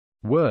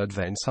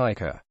Wyrdvane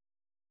Psyker.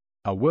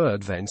 A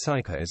Wyrdvane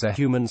Psyker is a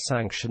human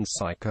sanctioned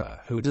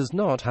psyker who does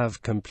not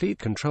have complete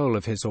control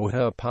of his or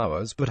her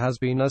powers but has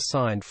been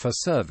assigned for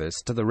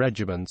service to the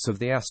regiments of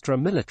the Astra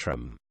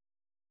Militarum.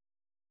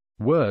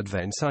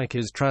 Wyrdvane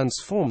Psykers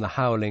transform the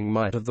howling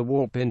might of the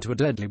warp into a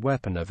deadly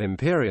weapon of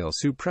Imperial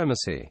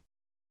supremacy.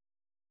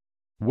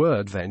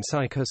 Wyrdvane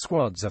Psyker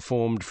squads are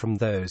formed from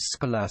those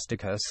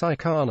Scholastica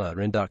Psykana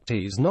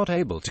inductees not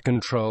able to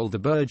control the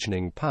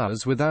burgeoning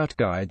powers without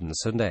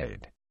guidance and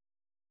aid.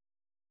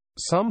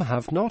 Some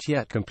have not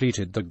yet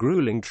completed the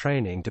grueling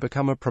training to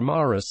become a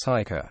Primaris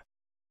Psyker.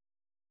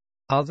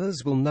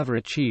 Others will never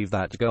achieve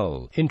that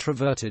goal,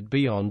 introverted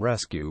beyond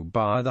rescue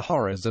by the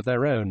horrors of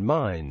their own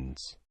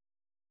minds.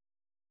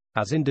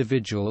 As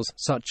individuals,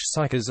 such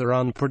psykers are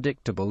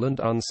unpredictable and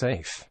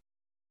unsafe.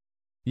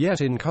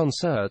 Yet in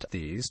concert,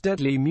 these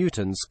deadly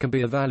mutants can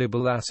be a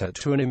valuable asset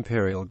to an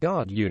Imperial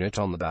Guard unit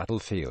on the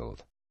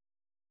battlefield.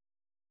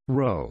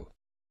 Role: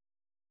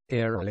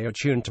 Eerily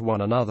attuned to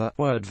one another,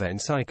 Wyrdvane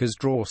Psykers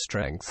draw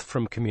strength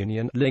from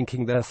communion,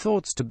 linking their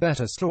thoughts to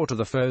better slaughter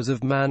the foes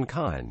of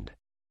mankind.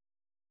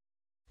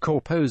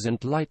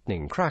 Corposant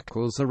lightning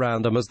crackles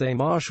around them as they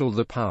marshal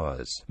the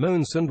powers.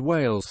 Moans and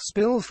wails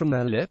spill from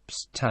their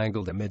lips,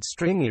 tangled amid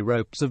stringy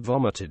ropes of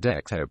vomited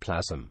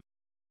ectoplasm.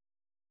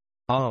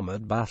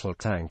 Armored battle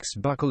tanks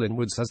buckle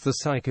inwards as the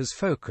Psykers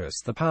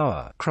focus the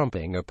power,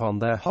 crumpling upon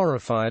their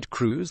horrified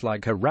crews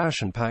like a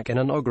ration-pack in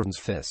an Ogryn's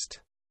fist.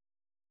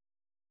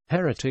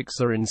 Heretics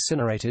are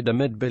incinerated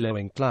amid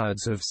billowing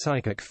clouds of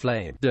psychic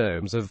flame.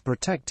 Domes of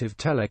protective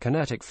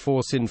telekinetic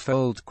force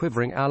enfold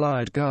quivering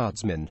allied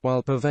guardsmen,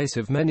 while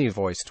pervasive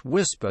many-voiced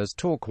whispers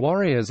talk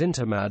warriors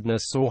into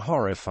madness or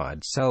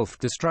horrified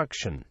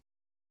self-destruction.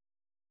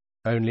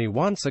 Only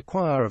once a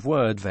choir of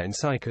Wyrdvane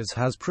Psykers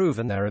has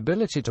proven their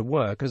ability to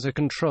work as a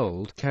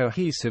controlled,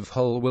 cohesive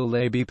whole will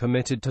they be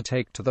permitted to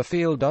take to the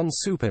field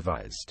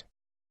unsupervised.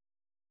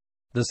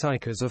 The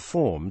Psykers are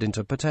formed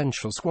into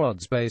potential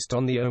squads based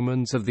on the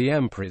omens of the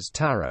Emperor's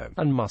tarot,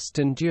 and must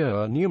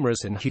endure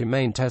numerous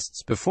inhumane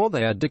tests before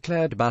they are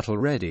declared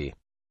battle-ready.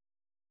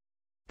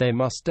 They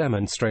must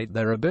demonstrate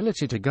their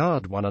ability to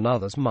guard one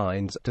another's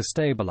minds, to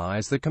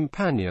stabilize the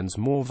companions'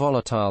 more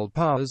volatile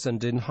powers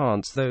and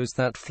enhance those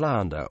that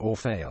flounder or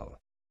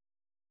fail.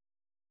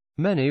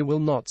 Many will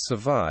not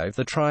survive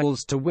the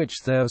trials to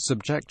which they are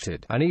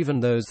subjected, and even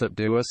those that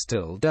do are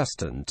still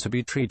destined to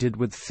be treated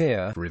with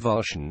fear,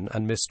 revulsion,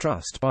 and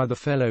mistrust by the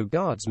fellow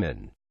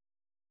guardsmen.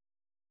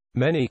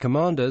 Many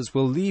commanders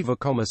will leave a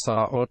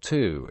commissar or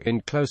two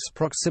in close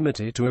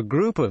proximity to a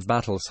group of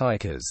battle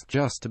psykers,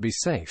 just to be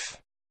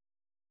safe.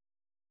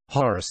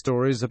 Horror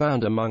stories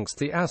abound amongst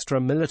the Astra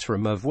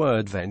Militarum of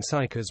Wyrdvane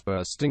Psykers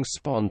bursting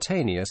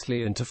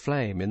spontaneously into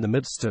flame in the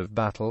midst of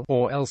battle,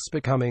 or else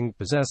becoming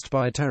possessed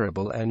by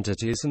terrible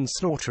entities and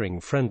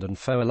slaughtering friend and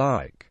foe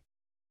alike.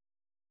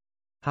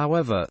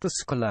 However, the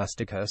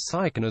Scholastica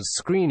Psykana's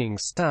screening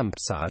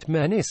stamps out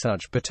many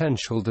such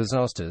potential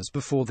disasters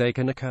before they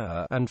can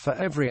occur, and for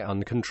every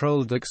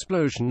uncontrolled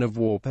explosion of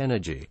warp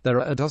energy, there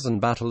are a dozen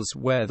battles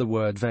where the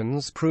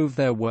Wyrdvanes prove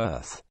their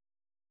worth.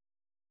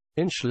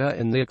 Insular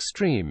in the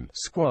extreme,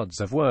 squads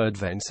of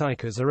Wyrdvane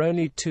Psykers are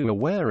only too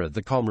aware of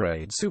the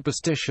comrade's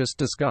superstitious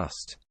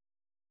disgust.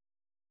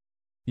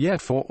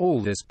 Yet for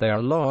all this, they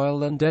are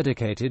loyal and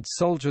dedicated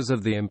soldiers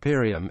of the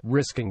Imperium,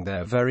 risking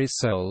their very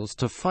souls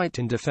to fight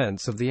in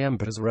defense of the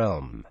Emperor's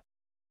realm.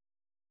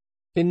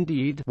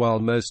 Indeed, while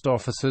most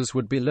officers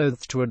would be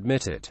loath to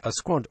admit it, a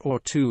squad or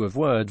two of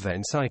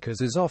Wyrdvane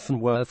Psykers is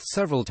often worth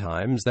several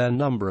times their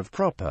number of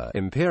proper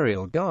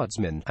Imperial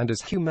Guardsmen, and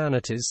as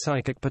humanity's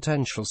psychic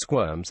potential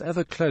squirms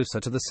ever closer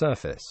to the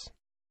surface,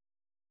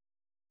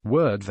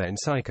 Wyrdvane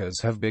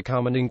Psykers have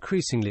become an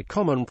increasingly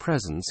common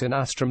presence in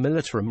Astra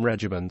Militarum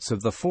regiments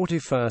of the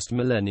 41st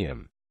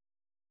millennium.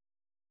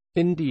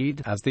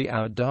 Indeed, as the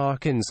hour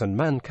darkens and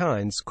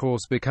mankind's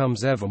course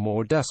becomes ever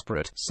more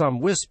desperate,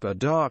 some whisper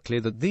darkly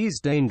that these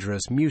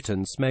dangerous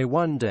mutants may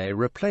one day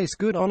replace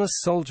good honest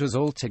soldiers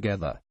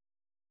altogether.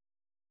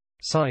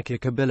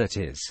 Psychic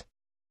abilities.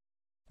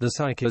 The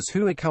Psykers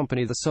who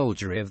accompany the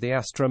soldiery of the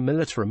Astra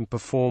Militarum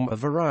perform a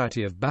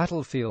variety of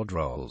battlefield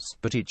roles,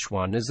 but each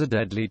one is a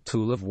deadly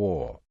tool of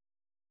war.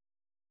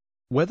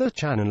 Whether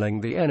channeling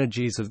the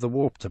energies of the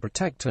warp to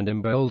protect and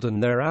embolden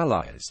their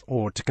allies,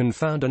 or to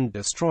confound and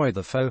destroy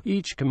the foe,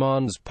 each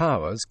commands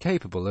powers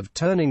capable of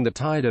turning the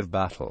tide of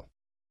battle.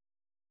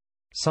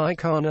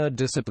 Psykana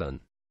discipline.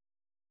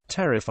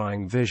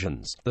 Terrifying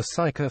visions. The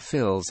Psyker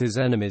fills his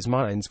enemies'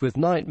 minds with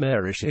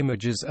nightmarish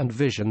images and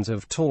visions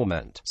of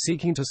torment,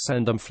 seeking to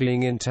send them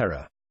fleeing in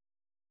terror.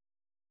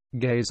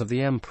 Gaze of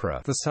the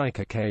Emperor. The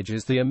Psyker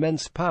cages the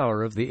immense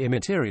power of the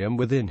Imperium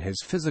within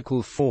his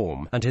physical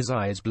form, and his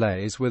eyes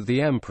blaze with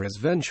the Emperor's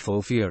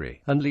vengeful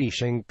fury,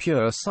 unleashing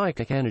pure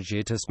psychic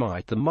energy to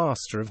smite the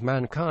master of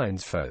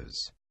mankind's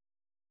foes.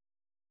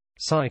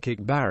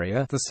 Psychic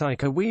barrier. The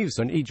Psyker weaves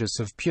an aegis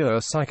of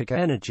pure psychic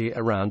energy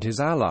around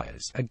his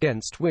allies,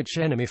 against which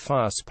enemy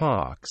fire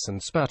sparks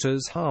and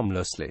spatters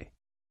harmlessly.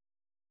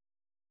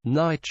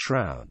 Night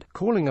Shroud.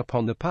 Calling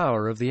upon the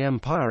power of the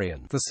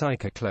Empyrean, the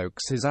Psyker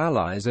cloaks his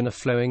allies in a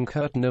flowing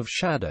curtain of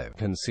shadow,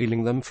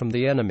 concealing them from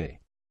the enemy.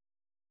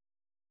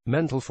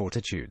 Mental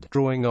Fortitude.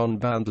 Drawing on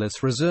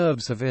boundless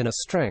reserves of inner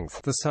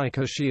strength, the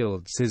Psyker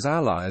shields his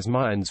allies'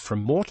 minds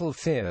from mortal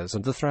fears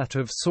and the threat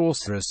of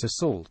sorcerous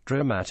assault,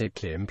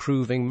 dramatically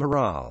improving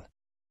morale.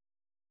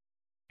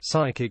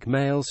 Psychic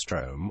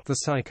Maelstrom. The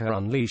Psyker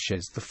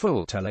unleashes the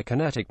full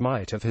telekinetic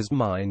might of his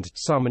mind,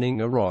 summoning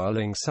a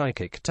roiling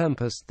psychic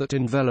tempest that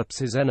envelops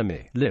his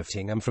enemy,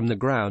 lifting them from the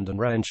ground and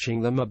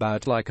wrenching them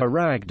about like a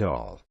rag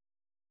doll.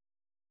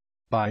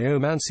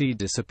 Biomancy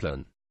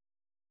Discipline.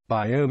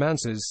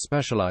 Biomancers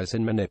specialize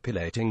in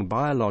manipulating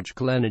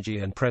biological energy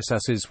and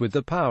processes with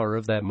the power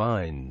of their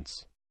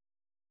minds.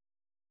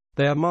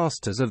 They are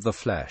masters of the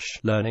flesh,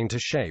 learning to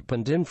shape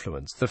and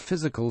influence the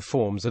physical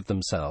forms of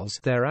themselves,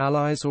 their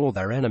allies or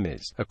their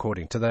enemies,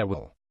 according to their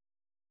will.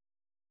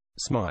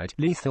 Smite.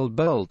 Lethal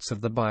bolts of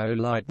the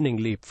bio-lightning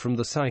leap from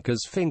the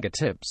Psyker's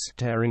fingertips,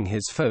 tearing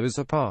his foes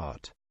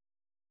apart.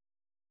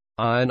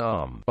 Iron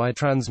Arm. By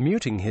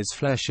transmuting his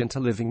flesh into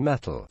living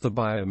metal, the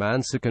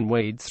biomancer can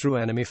wade through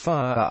enemy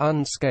fire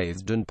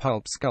unscathed and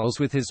pulp skulls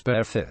with his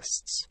bare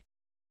fists.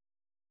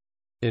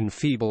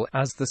 Enfeeble.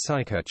 As the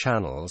Psyker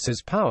channels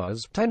his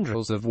powers,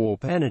 tendrils of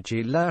warp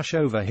energy lash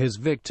over his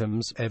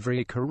victims,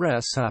 every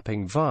caress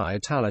sapping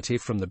vitality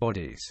from the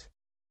bodies.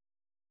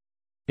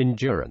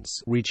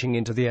 Endurance. Reaching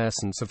into the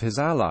essence of his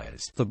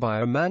allies, the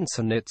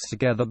biomancer knits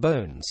together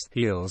bones,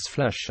 heals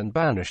flesh and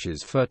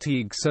banishes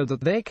fatigue so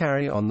that they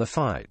carry on the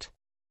fight.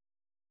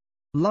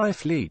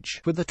 Life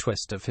Leech. With a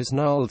twist of his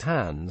gnarled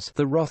hands,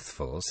 the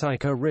wrathful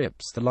Psyker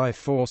rips the life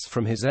force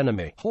from his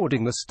enemy,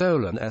 hoarding the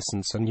stolen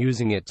essence and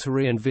using it to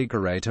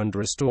reinvigorate and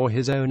restore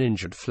his own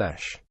injured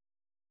flesh.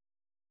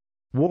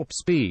 Warp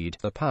Speed.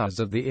 The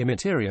powers of the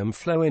Imperium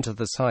flow into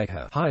the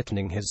Psyker,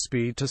 heightening his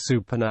speed to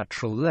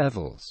supernatural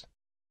levels.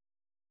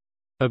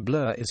 A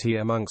blur is he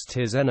amongst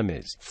his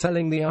enemies,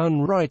 felling the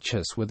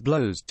unrighteous with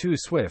blows too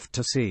swift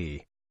to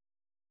see.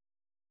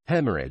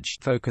 Hemorrhage.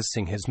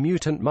 Focusing his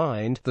mutant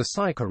mind, the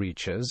Psyker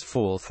reaches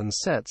forth and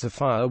sets a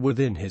fire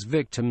within his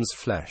victim's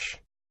flesh.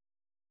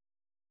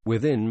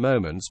 Within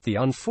moments, the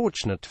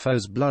unfortunate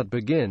foe's blood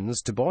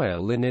begins to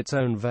boil in its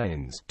own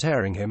veins,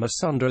 tearing him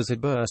asunder as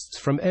it bursts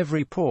from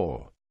every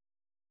pore.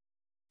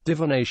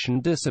 Divination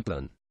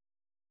Discipline.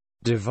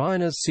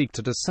 Diviners seek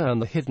to discern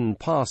the hidden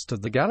past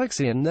of the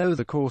galaxy and know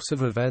the course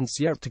of events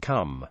yet to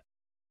come.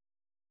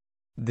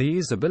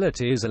 These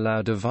abilities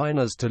allow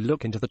diviners to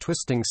look into the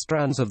twisting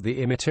strands of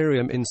the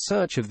Imperium in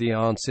search of the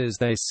answers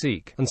they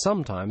seek, and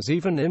sometimes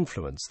even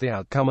influence the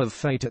outcome of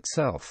fate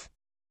itself.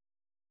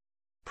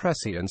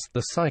 Prescience.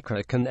 The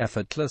Psyker can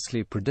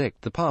effortlessly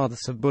predict the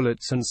paths of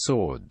bullets and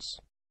swords.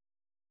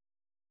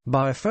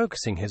 By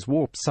focusing his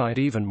warp sight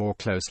even more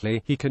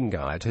closely, he can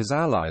guide his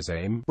allies'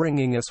 aim,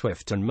 bringing a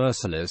swift and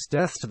merciless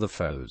death to the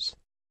foes.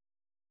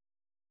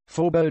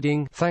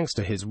 Foreboding. Thanks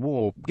to his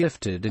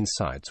warp-gifted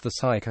insights, the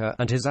Psyker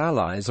and his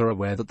allies are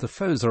aware that the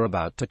foes are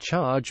about to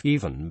charge,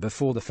 even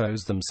before the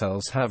foes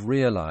themselves have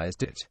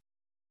realized it.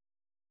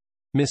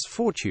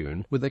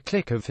 Misfortune. With a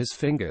click of his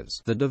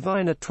fingers, the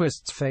diviner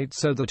twists fate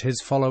so that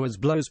his followers'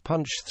 blows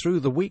punch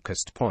through the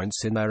weakest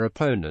points in their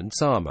opponent's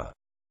armor.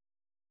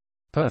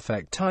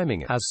 Perfect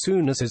timing. As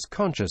soon as his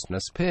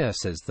consciousness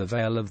pierces the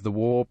veil of the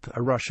warp,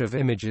 a rush of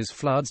images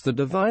floods the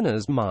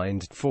diviner's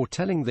mind,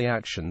 foretelling the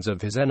actions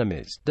of his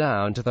enemies,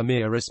 down to the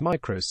merest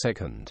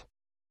microsecond.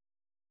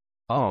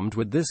 Armed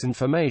with this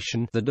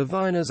information, the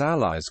diviner's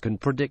allies can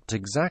predict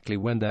exactly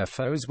when their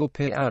foes will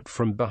peer out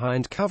from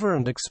behind cover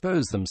and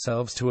expose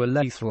themselves to a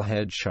lethal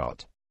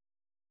headshot.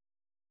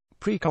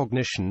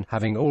 Precognition.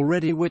 Having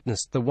already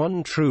witnessed the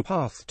one true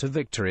path to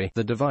victory,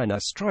 the diviner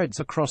strides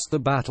across the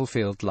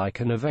battlefield like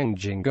an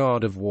avenging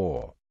god of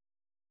war.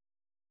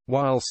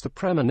 Whilst the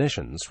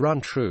premonitions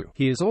run true,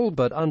 he is all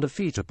but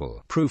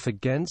undefeatable, proof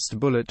against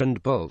bullet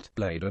and bolt,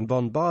 blade and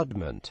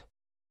bombardment.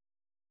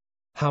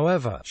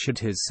 However, should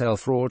his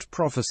self-wrought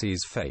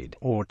prophecies fade,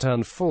 or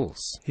turn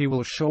false, he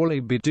will surely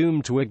be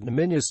doomed to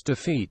ignominious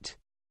defeat.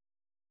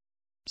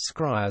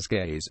 Scryer's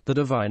gaze. The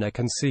diviner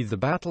can see the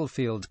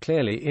battlefield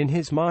clearly in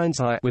his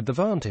mind's eye, with the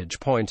vantage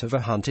point of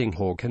a hunting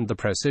hawk and the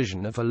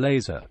precision of a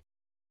laser.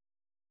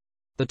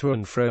 The to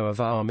and fro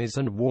of armies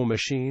and war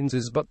machines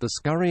is but the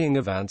scurrying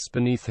of ants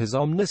beneath his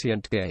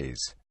omniscient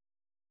gaze.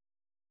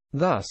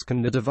 Thus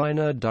can the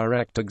diviner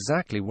direct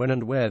exactly when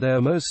and where they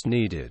are most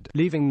needed,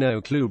 leaving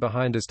no clue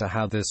behind as to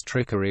how this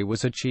trickery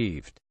was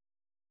achieved.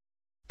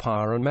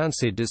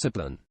 Pyromancy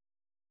Discipline.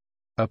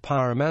 A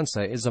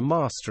pyromancer is a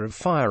master of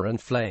fire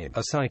and flame,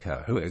 a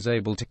Psyker who is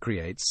able to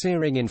create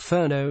searing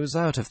infernos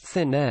out of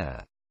thin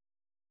air.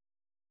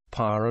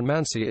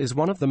 Pyromancy is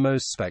one of the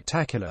most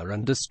spectacular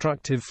and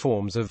destructive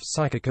forms of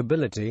psychic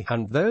ability,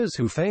 and those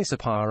who face a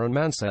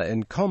pyromancer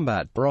in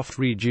combat are oft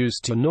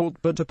reduced to naught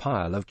but a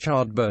pile of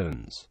charred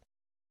bones.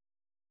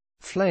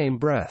 Flame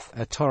Breath.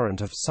 A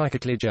torrent of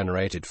psychically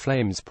generated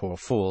flames pour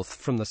forth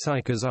from the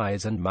Psyker's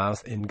eyes and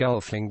mouth,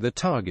 engulfing the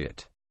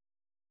target.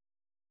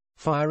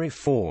 fiery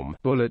form.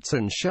 Bullets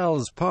and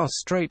shells pass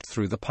straight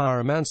through the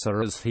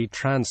pyromancer as he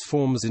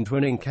transforms into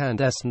an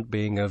incandescent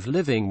being of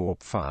living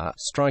warp fire,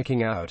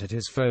 striking out at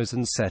his foes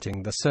and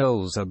setting the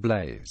souls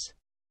ablaze.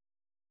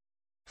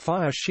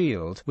 Fire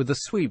shield. With a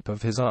sweep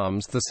of his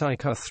arms, the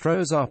Psyker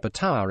throws up a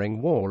towering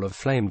wall of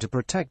flame to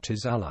protect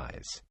his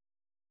allies.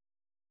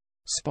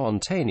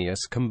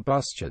 Spontaneous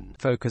combustion.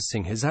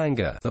 Focusing his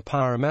anger, the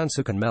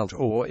pyromancer can melt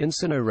or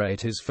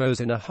incinerate his foes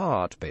in a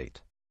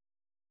heartbeat.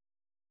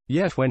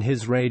 Yet when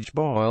his rage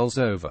boils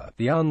over,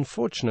 the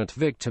unfortunate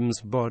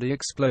victim's body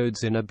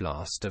explodes in a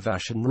blast of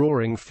ash and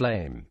roaring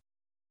flame.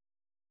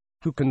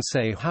 Who can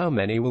say how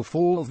many will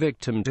fall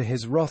victim to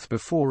his wrath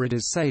before it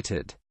is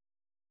sated?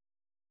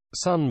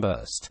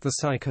 Sunburst. The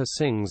Psyker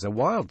sings a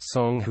wild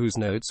song whose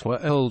notes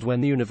were old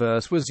when the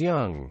universe was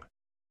young.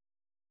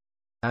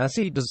 As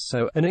he does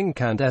so, an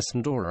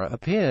incandescent aura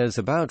appears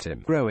about him,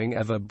 growing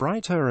ever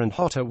brighter and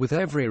hotter with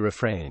every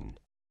refrain.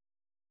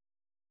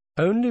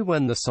 Only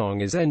when the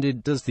song is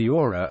ended does the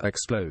aura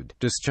explode,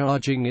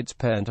 discharging its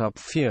pent-up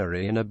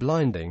fury in a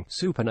blinding,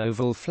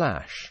 supernoval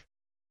flash.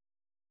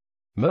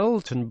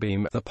 Molten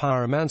beam. The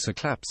pyromancer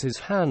claps his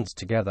hands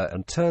together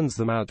and turns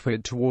them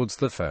outward towards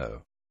the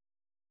foe.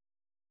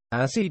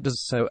 As he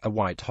does so, a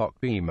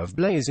white-hot beam of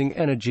blazing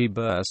energy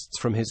bursts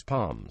from his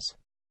palms.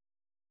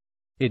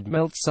 It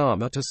melts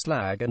armor to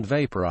slag and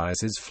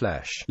vaporizes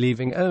flesh,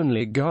 leaving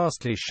only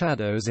ghastly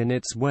shadows in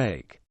its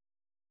wake.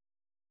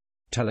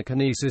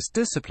 Telekinesis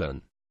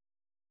discipline.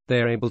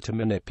 They are able to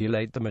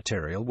manipulate the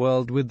material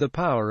world with the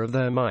power of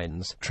their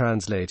minds,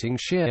 translating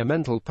sheer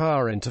mental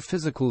power into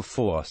physical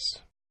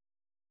force.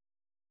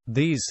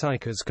 These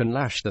Psykers can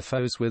lash the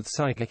foes with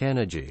psychic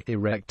energy,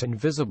 erect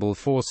invisible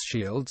force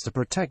shields to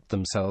protect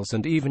themselves,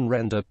 and even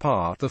rend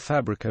apart the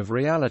fabric of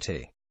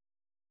reality.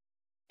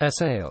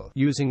 Assail.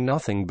 Using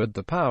nothing but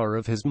the power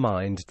of his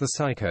mind, the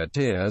Psyker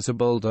tears a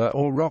boulder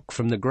or rock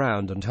from the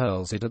ground and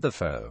hurls it at the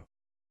foe.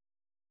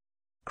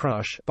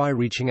 Crush. By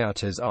reaching out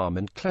his arm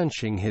and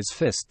clenching his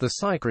fist, the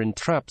Psyker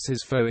entraps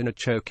his foe in a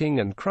choking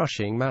and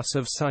crushing mass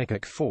of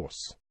psychic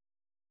force.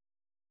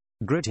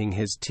 Gritting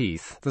his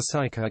teeth, the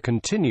Psyker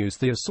continues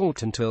the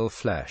assault until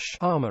flesh,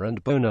 armor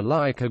and bone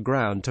alike are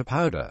ground to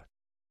powder.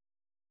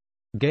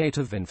 Gate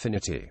of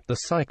Infinity. The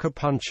Psyker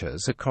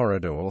punches a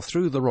corridor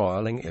through the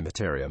roiling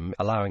Imperium,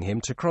 allowing him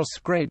to cross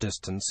great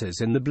distances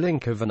in the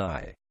blink of an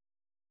eye.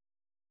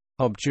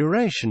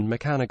 Obturation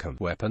Mechanicum.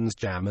 Weapons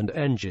jam and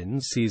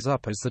engines seize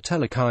up as the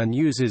Telekine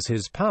uses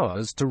his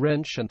powers to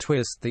wrench and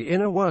twist the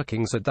inner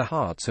workings at the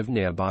hearts of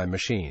nearby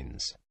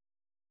machines.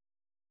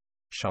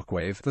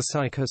 Shockwave. The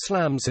Psyker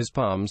slams his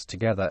palms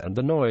together and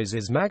the noise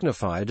is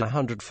magnified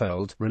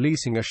 100-fold,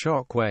 releasing a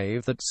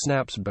shockwave that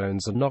snaps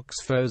bones and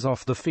knocks foes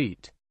off the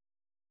feet.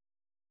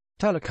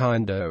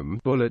 Telekine Dome.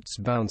 Bullets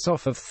bounce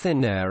off of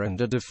thin air and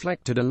are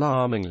deflected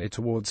alarmingly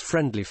towards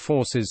friendly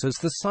forces as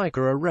the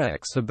Psyker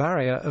erects a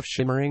barrier of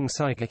shimmering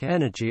psychic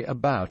energy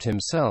about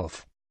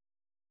himself.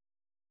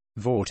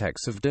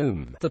 Vortex of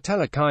Doom. The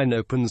Telekine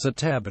opens a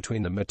tear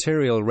between the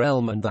material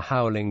realm and the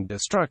howling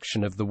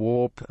destruction of the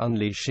warp,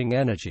 unleashing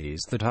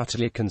energies that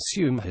utterly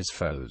consume his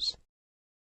foes.